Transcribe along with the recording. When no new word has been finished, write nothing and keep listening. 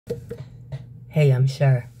Hey, I'm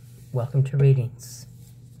Char. Welcome to Readings.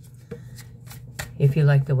 If you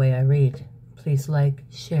like the way I read, please like,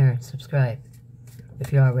 share, and subscribe.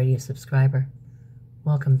 If you're already a subscriber,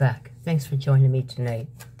 welcome back. Thanks for joining me tonight.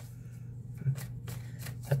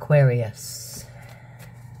 Aquarius.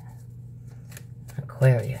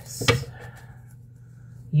 Aquarius.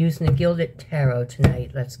 Using the Gilded Tarot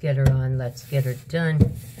tonight. Let's get her on. Let's get her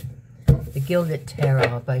done. The Gilded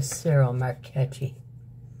Tarot by Cyril Marchetti.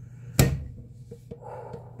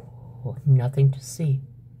 Nothing to see.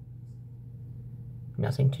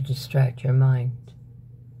 Nothing to distract your mind.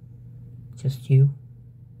 Just you,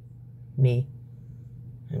 me,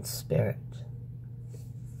 and spirit.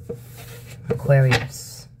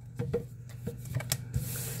 Aquarius.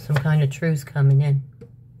 Some kind of truth coming in.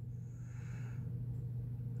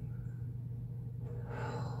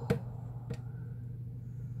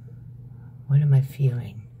 What am I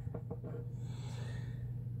feeling?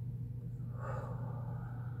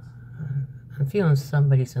 I'm feeling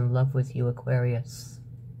somebody's in love with you, Aquarius.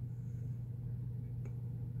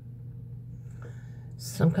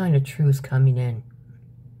 Some kind of truth coming in.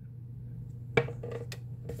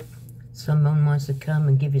 Someone wants to come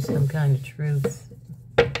and give you some kind of truth.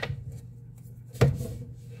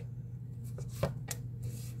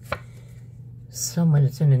 Someone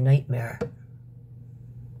that's in a nightmare.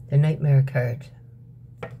 The nightmare card.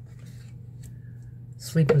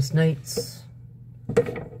 Sleepless nights.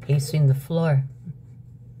 Pacing the floor.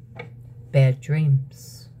 Bad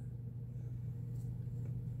dreams.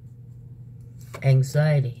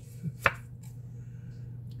 Anxiety.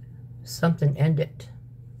 Something ended.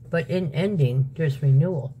 But in ending, there's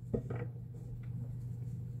renewal.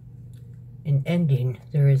 In ending,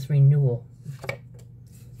 there is renewal.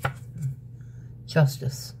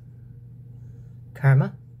 Justice.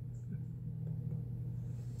 Karma.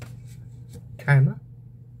 Karma.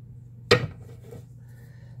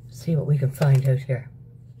 See what we can find out here.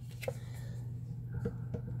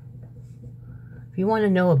 If you want to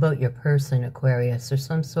know about your person, Aquarius, there's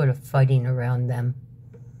some sort of fighting around them.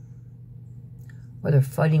 Or they're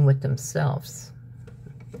fighting with themselves.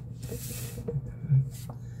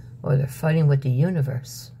 Or they're fighting with the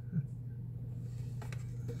universe.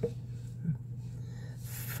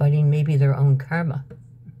 Fighting maybe their own karma.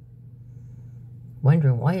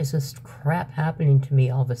 Wondering, why is this crap happening to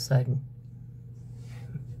me all of a sudden?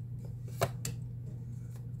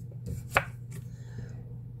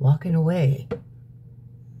 Walking away.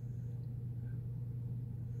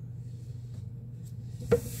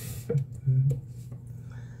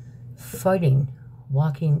 Fighting,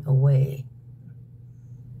 walking away.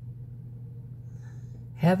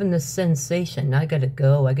 Having the sensation, I gotta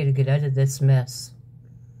go, I gotta get out of this mess.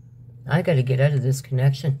 I gotta get out of this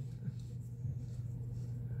connection.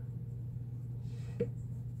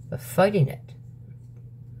 But fighting it.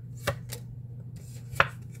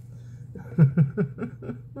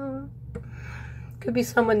 Could be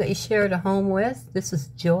someone that you shared a home with. This is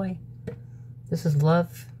joy. This is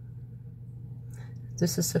love.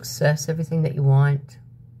 This is success, everything that you want.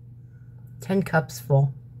 10 cups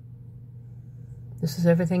full. This is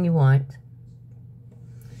everything you want.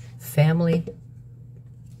 Family.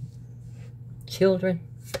 Children.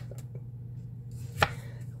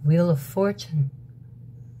 Wheel of Fortune.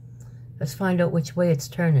 Let's find out which way it's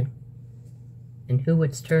turning. And who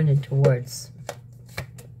it's turning towards.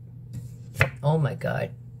 Oh my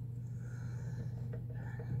God.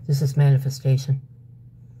 This is manifestation.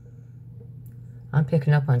 I'm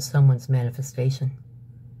picking up on someone's manifestation.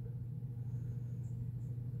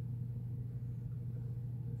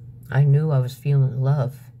 I knew I was feeling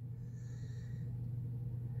love.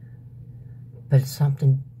 But it's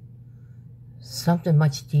something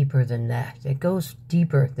much deeper than that. It goes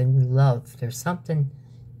deeper than love. There's something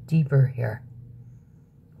deeper here.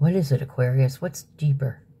 What is it, Aquarius? What's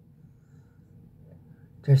deeper?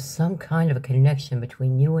 There's some kind of a connection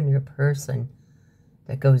between you and your person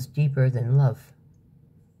that goes deeper than love.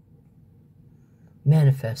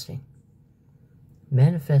 Manifesting.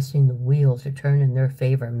 Manifesting the wheel to turn in their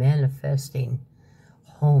favor. Manifesting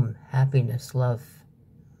home, happiness, love,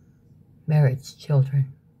 marriage,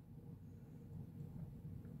 children.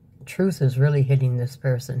 Truth is really hitting this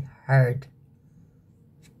person hard.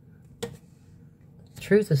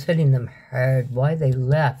 Truth is hitting them hard. Why they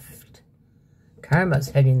left. Karma's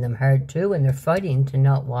hitting them hard too, and they're fighting to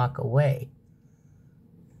not walk away.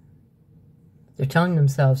 They're telling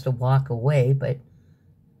themselves to walk away, but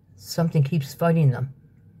something keeps fighting them,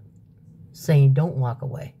 saying don't walk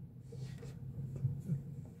away.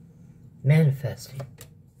 Manifesting.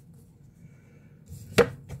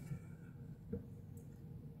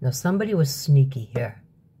 Now somebody was sneaky here.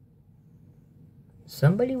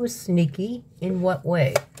 Somebody was sneaky. In what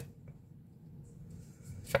way?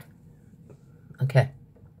 Okay.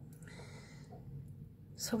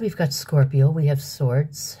 So we've got Scorpio. We have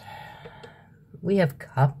swords. We have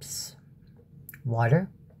cups. Water.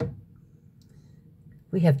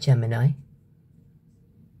 We have Gemini.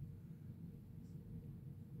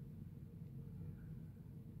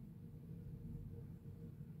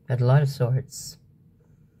 Got a lot of swords.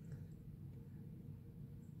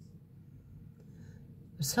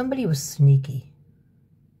 Somebody was sneaky.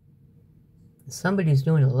 Somebody's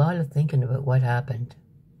doing a lot of thinking about what happened.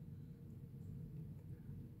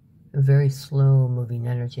 A very slow moving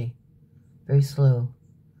energy. Very slow.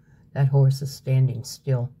 That horse is standing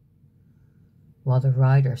still while the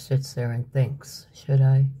rider sits there and thinks, should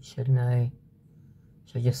I? Shouldn't I?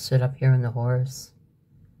 Should I just sit up here on the horse?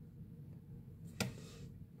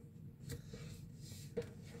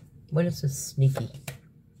 What is this sneaky?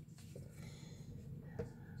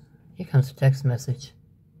 Here comes a text message.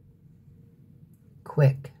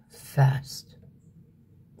 Quick, fast.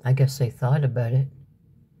 I guess they thought about it.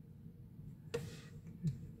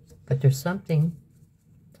 But there's something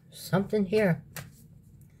here.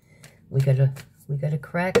 We gotta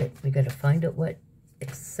crack it. We gotta find out what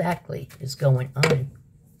exactly is going on.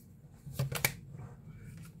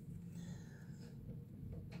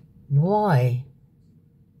 Why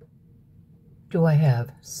do I have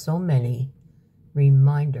so many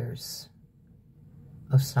reminders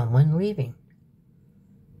of someone leaving?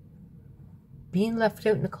 Being left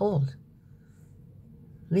out in the cold.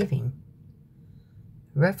 Leaving.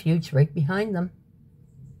 Refuge right behind them.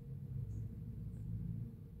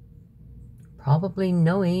 Probably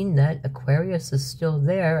knowing that Aquarius is still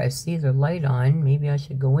there. I see their light on. Maybe I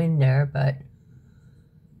should go in there, but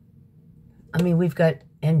I mean, we've got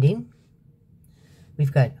ending.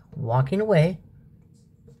 We've got walking away.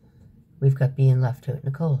 We've got being left out in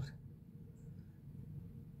the cold.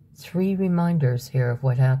 3 reminders here of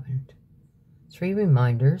what happened. 3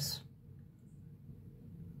 reminders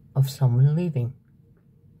of someone leaving.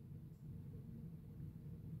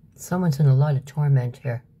 Someone's in a lot of torment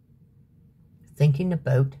here. Thinking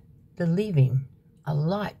about the leaving a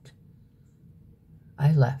lot.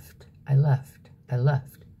 I left. I left. I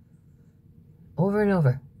left. Over and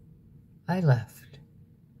over. I left.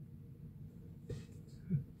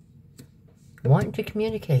 Wanting to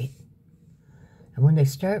communicate. And when they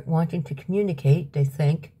start wanting to communicate, they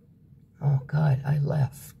think, oh God, I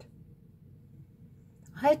left.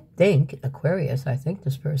 I think, Aquarius, I think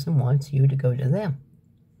this person wants you to go to them.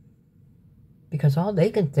 Because all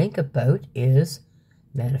they can think about is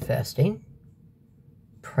manifesting,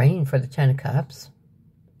 praying for the 10 of Cups,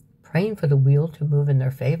 praying for the wheel to move in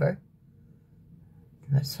their favor.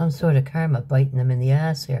 That's some sort of karma biting them in the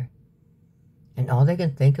ass here. And all they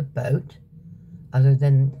can think about, other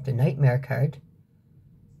than the nightmare card,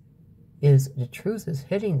 is the truth is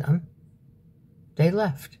hitting them. They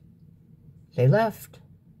left. They left.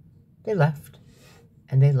 They left.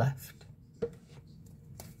 And they left.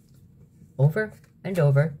 Over and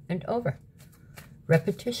over and over.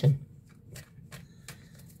 Repetition.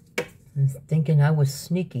 I was thinking I was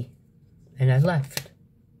sneaky, and I left.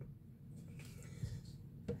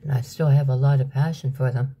 And I still have a lot of passion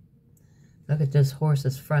for them. Look at this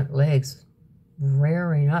horse's front legs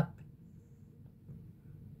rearing up.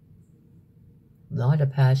 A lot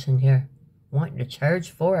of passion here. Wanting to charge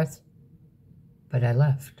forth, but I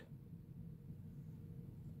left.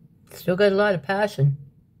 Still got a lot of passion.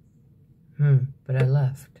 But I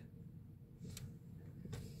left.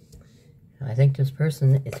 I think this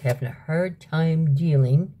person is having a hard time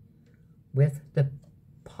dealing with the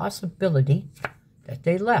possibility that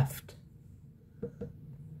they left.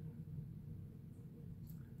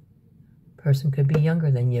 Person could be younger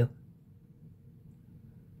than you.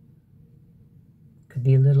 Could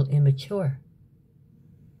be a little immature.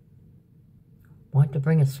 Want to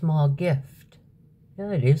bring a small gift. Yeah,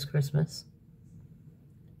 it is Christmas.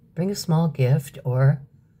 Bring a small gift or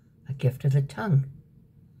a gift of the tongue.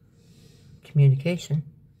 Communication.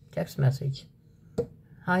 Text message.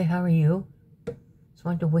 Hi, how are you? Just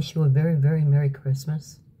wanted to wish you a very, very Merry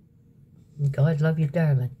Christmas. And God love you,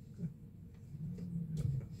 darling.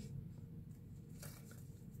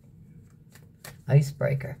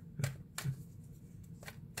 Icebreaker.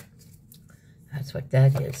 That's what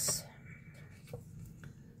that is.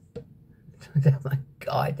 Oh my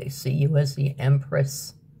God, they see you as the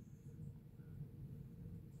Empress.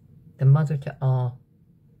 The mother to all.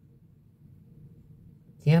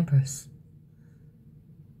 The Empress.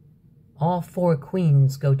 All 4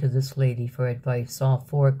 queens go to this lady for advice. All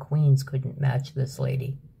 4 queens couldn't match this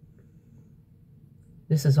lady.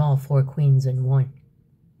 This is all 4 queens in one.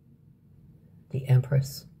 the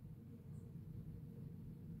Empress.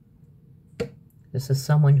 This is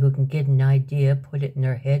someone who can get an idea, put it in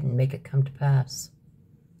their head, and make it come to pass.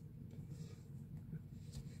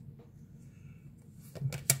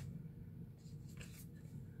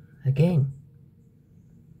 Again,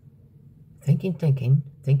 thinking,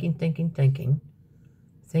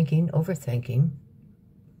 overthinking.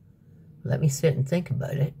 Let me sit and think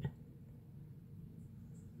about it.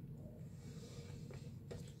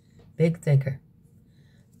 Big thinker.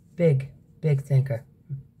 Big thinker.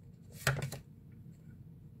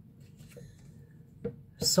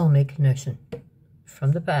 Soulmate connection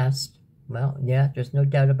from the past. Well, yeah, there's no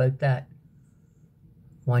doubt about that.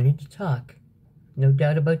 Wanting to talk. No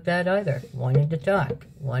doubt about that either. Wanting to talk.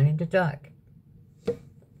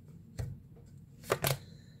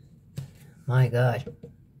 My God.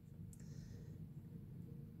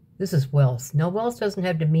 This is wealth. Now, wealth doesn't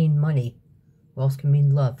have to mean money. Wealth can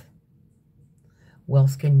mean love.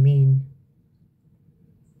 Wealth can mean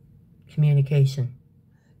communication.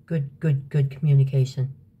 Good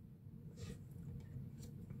communication.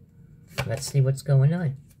 Let's see what's going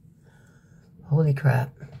on. Holy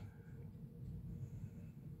crap.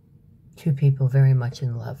 Two people very much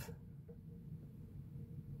in love.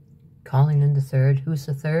 Calling in the third. Who's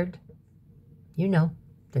the third? You know,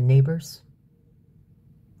 the neighbors,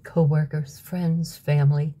 co-workers, friends,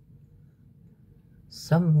 family.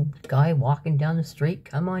 Some guy walking down the street.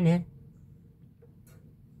 Come on in.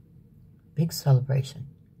 Big celebration.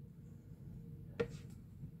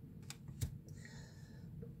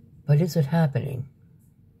 But is it happening?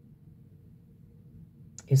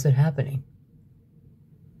 Is it happening?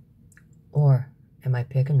 Or am I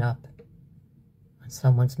picking up on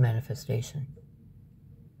someone's manifestation?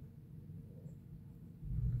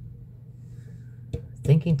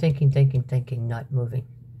 Thinking, not moving.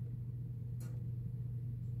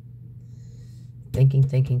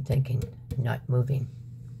 Thinking, not moving.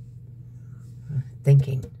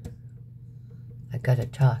 Thinking, I gotta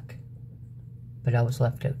talk, but I was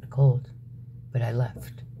left out in the cold, but I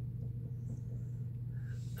left.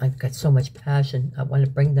 I've got so much passion. I want to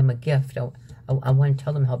bring them a gift. I want to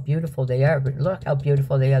tell them how beautiful they are, but look how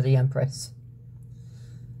beautiful they are, the Empress.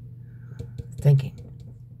 Thinking.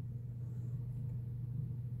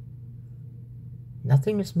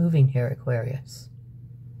 Nothing is moving here, Aquarius.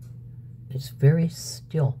 It's very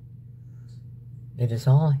still. It is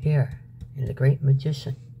all here in the Great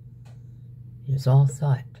Magician. It is all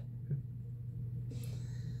thought.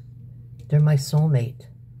 They're my soulmate.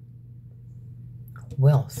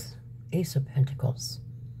 Wealth. Ace of Pentacles.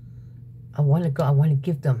 I want to go. I want to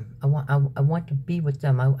give them. I want to be with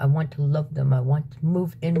them. I want to love them. I want to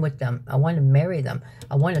move in with them. I want to marry them.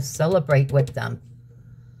 I want to celebrate with them.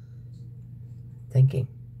 Thinking.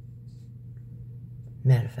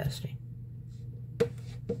 Manifesting.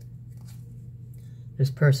 This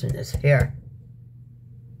person is here.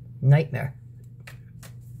 Nightmare.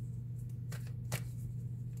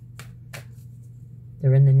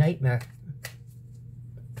 They're in the nightmare.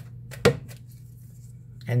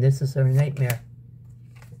 And this is their nightmare.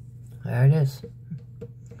 There it is.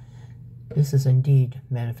 This is indeed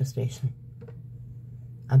manifestation.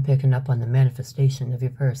 I'm picking up on the manifestation of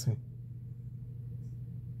your person.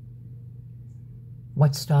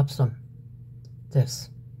 What stops them? This.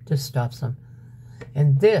 This stops them.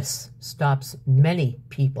 And this stops many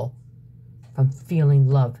people from feeling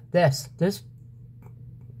love. This.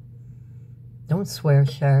 Don't swear,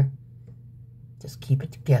 Cher. Just keep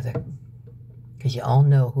it together. Because you all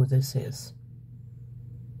know who this is.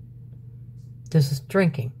 This is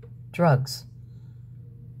drinking, drugs,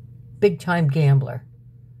 big-time gambler,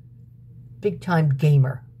 big-time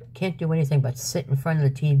gamer. Can't do anything but sit in front of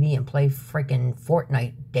the TV and play friggin'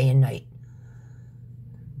 Fortnite day and night.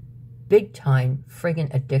 Big-time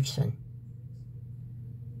friggin' addiction.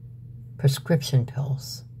 Prescription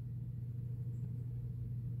pills.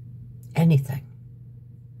 Anything.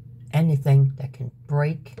 Anything that can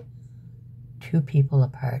break two people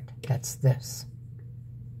apart. That's this.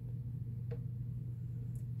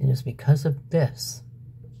 It is because of this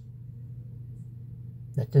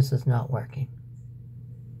that this is not working.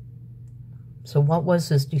 So what was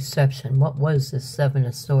this deception? What was this Seven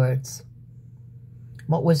of Swords?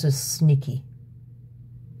 What was this sneaky?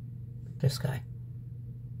 This guy.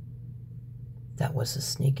 That was the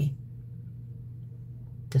sneaky.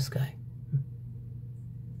 This guy.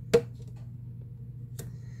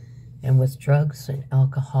 And with drugs and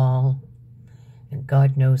alcohol and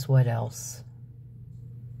God knows what else.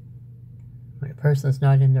 When a person's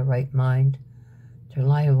not in the right mind, they're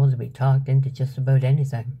liable to be talked into just about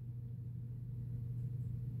anything.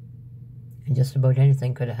 And just about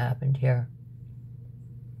anything could have happened here.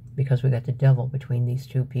 because we got the devil between these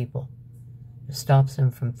two people. It stops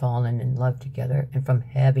them from falling in love together and from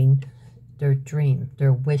having their dream,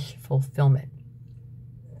 their wish fulfillment.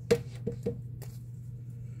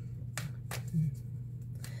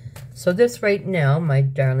 So this right now, my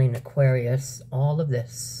darling Aquarius, all of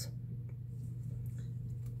this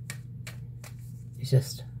is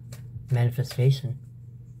just manifestation.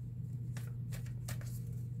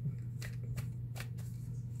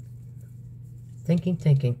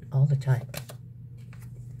 Thinking all the time.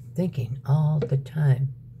 Thinking all the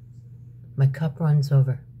time. My cup runs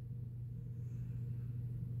over.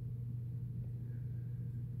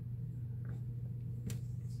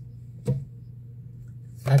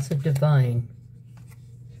 That's a divine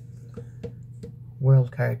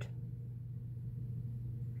world card.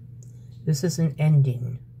 This is an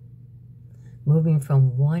ending. Moving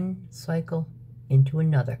from one cycle into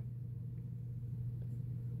another.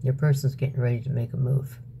 Your person's getting ready to make a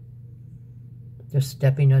move. They're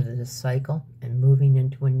stepping out of this cycle and moving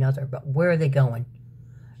into another. But where are they going?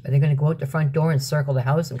 Are they going to go out the front door and circle the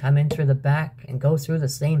house and come in through the back and go through the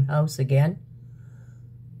same house again?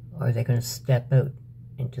 Or are they going to step out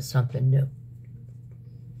into something new?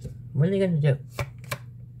 What are they going to do?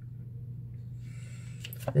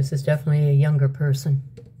 This is definitely a younger person.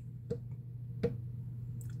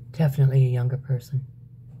 Definitely a younger person.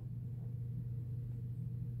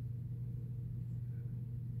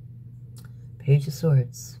 Page of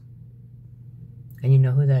Swords. And you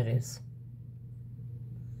know who that is.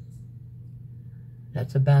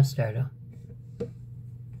 That's a bastardo.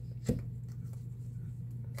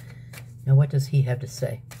 Now what does he have to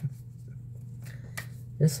say?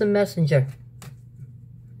 This is a messenger.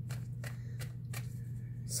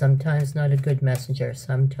 Sometimes not a good messenger.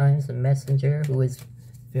 Sometimes a messenger who is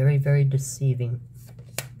very, very deceiving.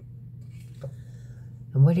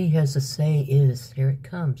 And what he has to say is, here it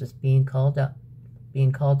comes, it's being called up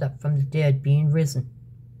from the dead, being risen.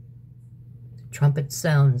 The trumpet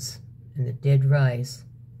sounds, and the dead rise.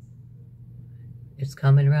 It's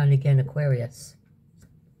coming around again, Aquarius.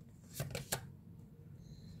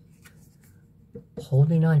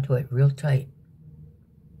 Holding on to it real tight.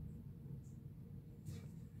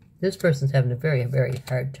 This person's having a very, very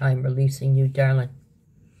hard time releasing you, darling.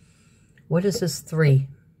 What is this 3?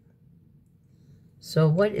 So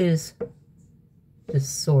what is this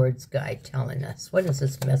Swords guy telling us? What is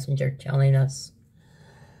this messenger telling us?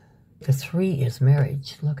 The 3 is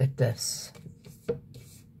marriage. Look at this.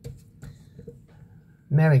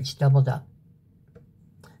 Marriage doubled up.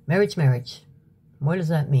 Marriage, marriage. What does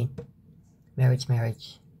that mean? Marriage,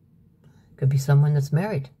 marriage. Could be someone that's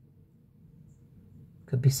married.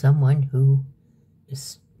 Could be someone who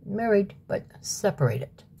is married but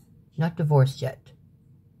separated. Not divorced yet.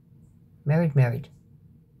 Married, married.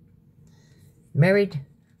 Married,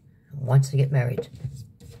 wants to get married.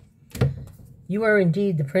 You are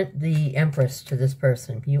indeed the empress to this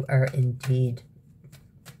person. You are indeed.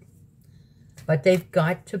 But they've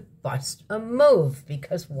got to bust a move,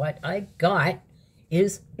 because what I got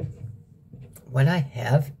is, what I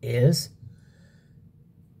have is,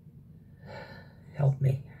 help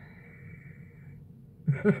me.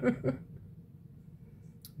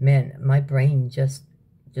 Man, my brain just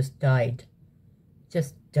died.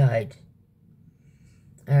 Just died.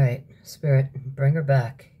 All right, Spirit, bring her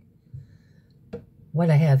back. What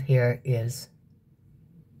I have here is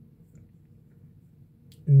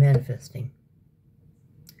manifesting.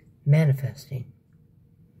 Manifesting.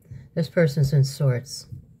 This person's in Swords.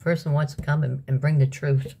 Person wants to come and bring the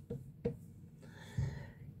truth.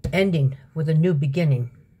 Ending with a new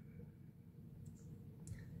beginning.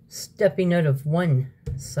 Stepping out of one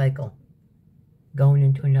cycle. Going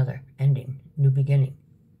into another. Ending. New beginning.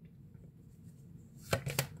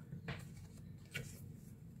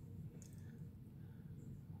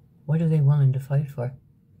 What are they willing to fight for?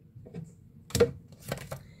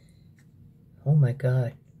 Oh my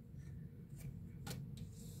God.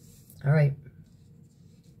 All right.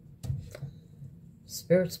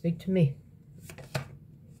 Spirit, speak to me.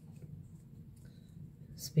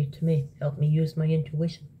 Speak to me. Help me use my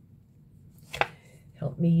intuition.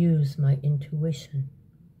 Help me use my intuition.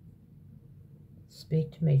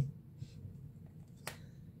 Speak to me.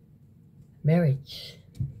 Marriage.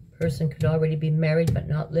 Person could already be married but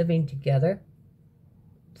not living together.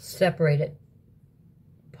 Separated.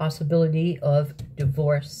 Possibility of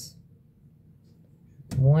divorce.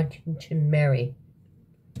 Wanting to marry.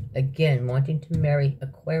 Again, wanting to marry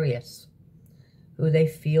Aquarius, who they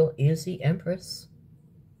feel is the Empress.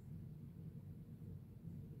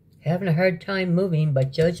 Having a hard time moving,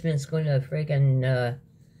 but Judgment's going to friggin'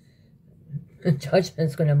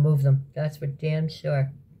 Judgment's going to move them. That's for damn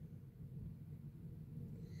sure.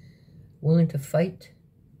 willing to fight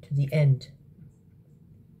to the end.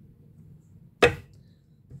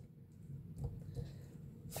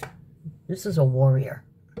 This is a warrior.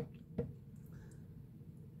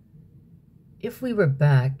 If we were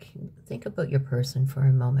back, think about your person for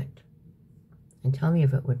a moment and tell me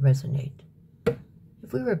if it would resonate.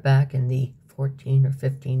 If we were back in the 14 or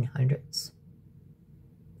 1500s,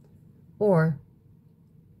 or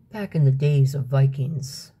back in the days of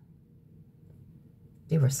Vikings,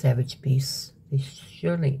 they were savage beasts. They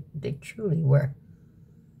truly were.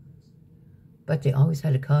 But they always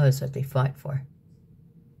had a cause that they fought for.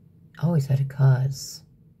 Always had a cause.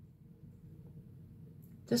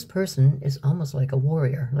 This person is almost like a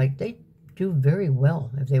warrior. Like they do very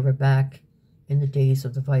well if they were back in the days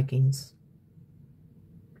of the Vikings.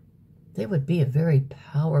 They would be a very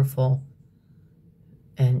powerful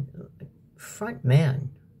and front man,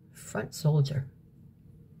 front soldier.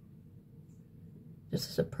 This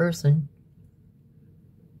is a person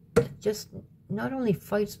that just not only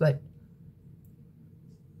fights, but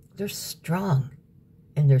they're strong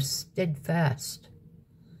and they're steadfast.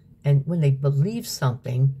 And when they believe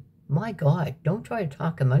something, my God, don't try to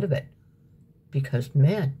talk them out of it. Because,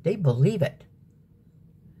 man, they believe it.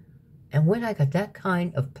 And when I got that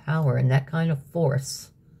kind of power and that kind of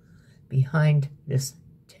force behind this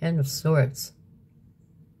 10 of Swords,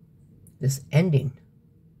 this ending,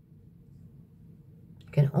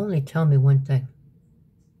 can only tell me one thing.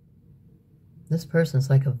 This person's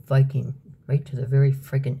like a Viking right to the very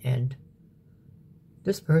friggin' end.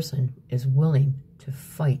 This person is willing to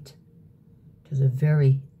fight to the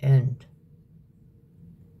very end.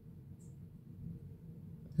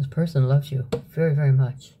 This person loves you very, very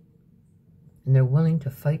much. And they're willing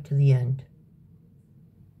to fight to the end.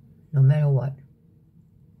 No matter what.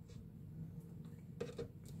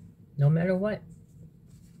 No matter what.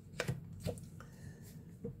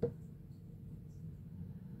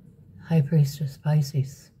 High Priestess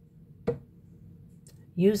Pisces.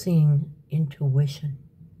 Using intuition.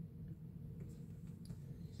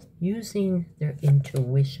 Using their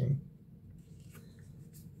intuition.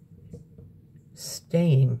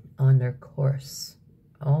 Staying on their course.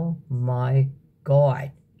 Oh my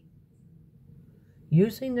God.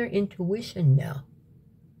 Using their intuition now.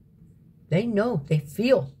 They know, they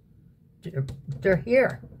feel. They're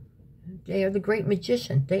here. They are the great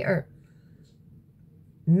magician. They are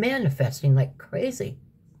manifesting like crazy.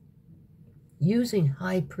 Using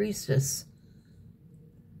High Priestess.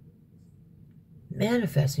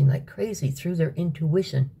 Manifesting like crazy through their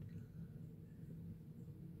intuition.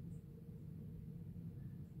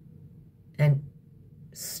 And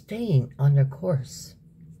staying on their course.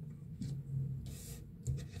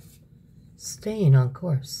 Staying on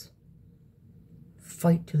course.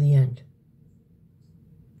 Fight to the end.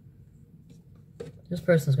 This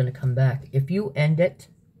person's going to come back. If you end it,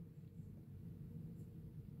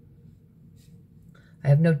 I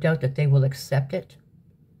have no doubt that they will accept it,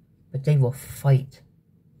 but they will fight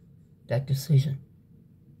that decision.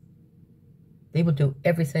 They will do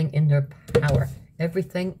everything in their power.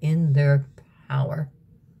 Everything in their power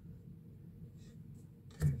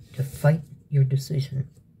to fight your decision,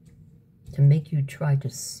 to make you try to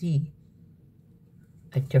see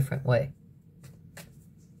a different way.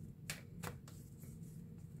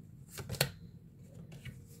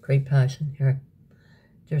 Great passion here.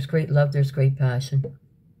 There's great love, there's great passion.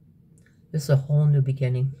 This is a whole new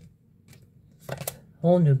beginning.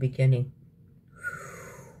 Whole new beginning.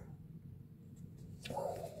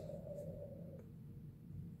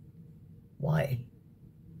 Why?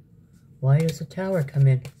 Why does the Tower come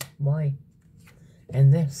in? Why?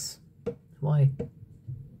 And this? Why?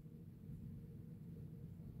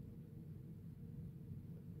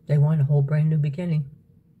 They want a whole brand new beginning.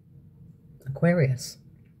 Aquarius.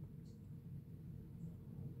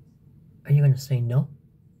 Are you going to say no?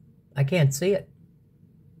 I can't see it.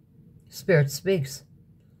 Spirit speaks.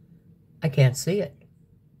 I can't see it.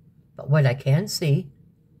 But what I can see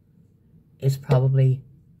is probably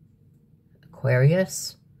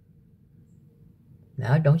Aquarius.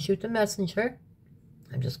 Now, don't shoot the messenger.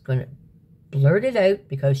 I'm just going to blurt it out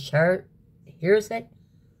because Char hears it.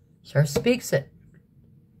 Char speaks it.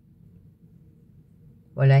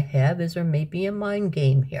 What I have is there may be a mind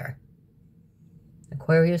game here.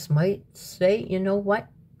 Aquarius might say, you know what?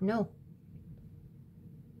 No.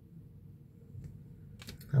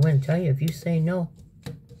 I'm going to tell you, if you say no,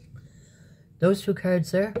 those two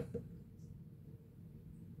cards there,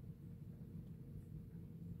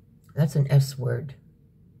 that's an S word.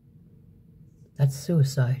 That's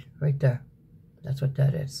suicide right there. That's what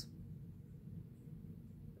that is.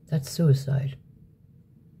 That's suicide.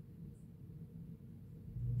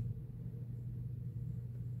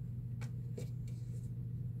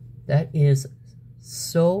 That is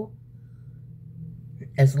so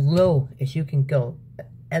as low as you can go.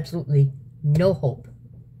 Absolutely no hope.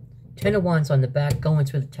 10 of Wands on the back going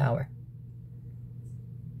through the Tower.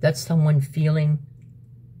 That's someone feeling,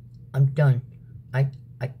 I'm done. I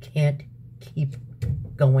can't keep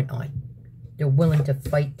going on. They're willing to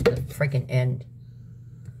fight to the freaking end.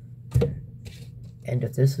 And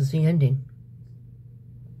if this is the ending,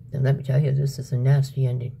 then let me tell you, this is a nasty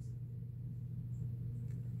ending.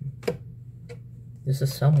 This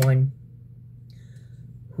is someone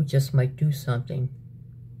who just might do something,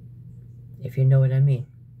 if you know what I mean.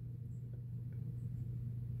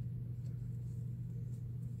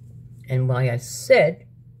 And why I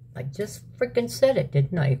just freaking said it,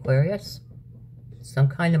 didn't I, Aquarius? Some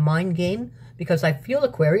kind of mind game? Because I feel,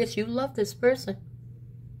 Aquarius, you love this person.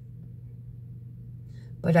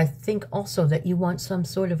 But I think also that you want some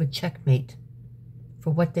sort of a checkmate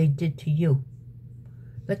for what they did to you.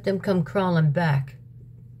 Let them come crawling back.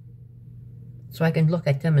 So I can look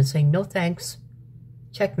at them and say, no thanks.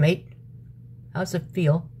 Checkmate. How's it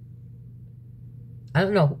feel? I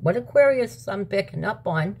don't know what Aquarius I'm picking up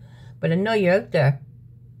on, but I know you're out there.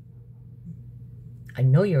 I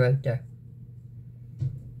know you're out there.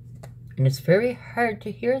 And it's very hard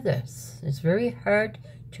to hear this. It's very hard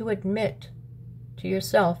to admit to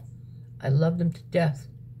yourself, I love them to death.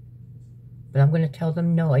 But I'm going to tell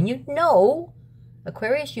them no. And you know,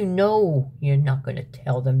 Aquarius, you know you're not going to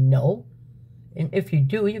tell them no. And if you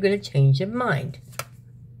do, you're going to change your mind.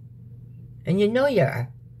 And you know you are.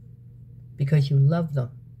 Because you love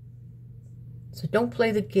them. So don't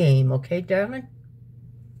play the game, okay, darling?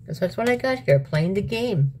 Because that's what I got here, playing the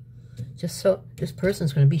game. Just so this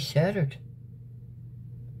person's going to be shattered.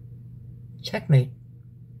 Checkmate.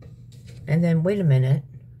 And then, wait a minute.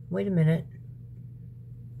 Wait a minute.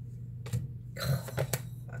 Oh,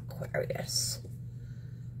 Aquarius.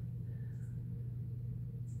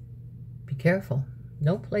 Be careful.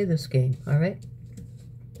 Don't play this game, all right?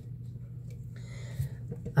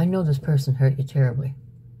 I know this person hurt you terribly.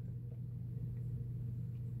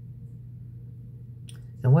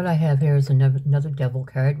 And what I have here is another devil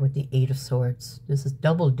card with the 8 of Swords. This is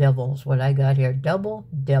double devil is what I got here. Double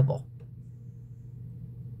devil.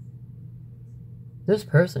 This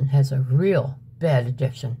person has a real bad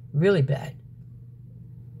addiction. Really bad.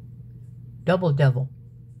 Double devil.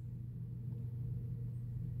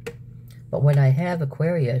 But what I have,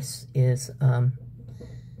 Aquarius, is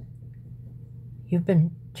you've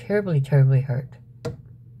been terribly, terribly hurt.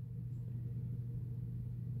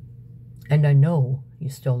 And I know you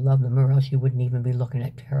still love them, or else you wouldn't even be looking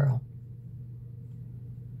at tarot.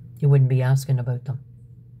 You wouldn't be asking about them,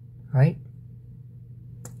 right?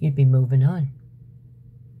 You'd be moving on.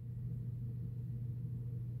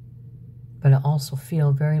 But I also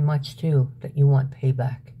feel very much, too, that you want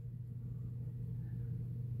payback.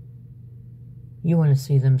 You want to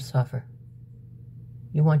see them suffer.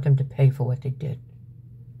 You want them to pay for what they did.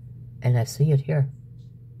 And I see it here.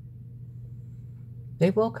 They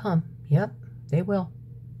will come. Yep, they will.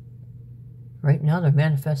 Right now they're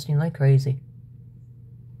manifesting like crazy.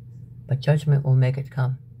 But judgment will make it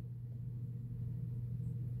come.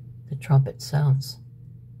 The trumpet sounds.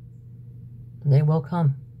 And they will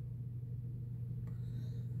come.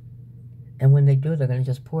 And when they do, they're going to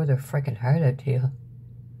just pour their freaking heart out to you.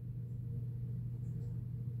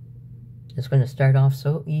 It's going to start off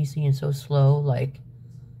so easy and so slow, like,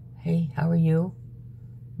 hey, how are you?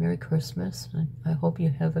 Merry Christmas. I hope you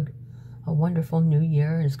have a wonderful new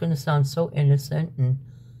year. And it's going to sound so innocent, and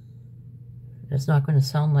it's not going to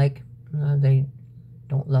sound like they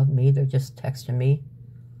don't love me. They're just texting me.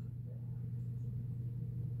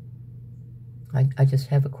 I just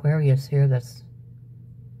have Aquarius here that's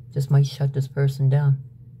just might shut this person down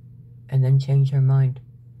and then change their mind.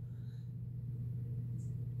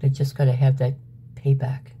 They just got to have that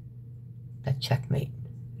payback, that checkmate.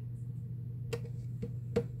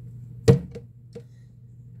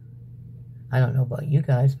 I don't know about you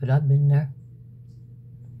guys, but I've been there.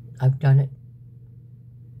 I've done it.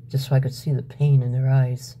 Just so I could see the pain in their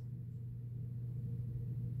eyes.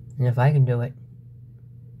 And if I can do it,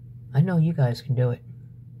 I know you guys can do it.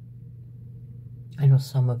 I know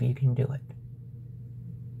some of you can do it.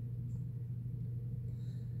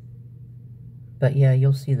 But yeah,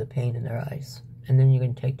 you'll see the pain in their eyes. And then you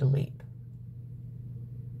can take the leap.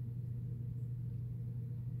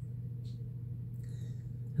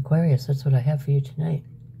 Aquarius, that's what I have for you tonight.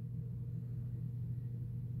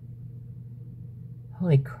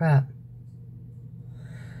 Holy crap.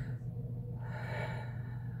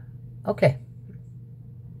 Okay.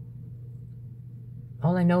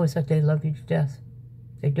 All I know is that they love you to death.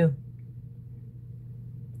 They do.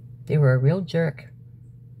 They were a real jerk,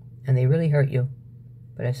 and they really hurt you.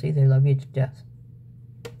 But I see they love you to death.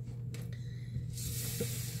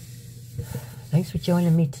 Thanks for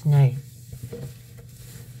joining me tonight.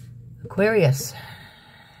 Aquarius,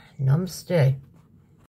 namaste.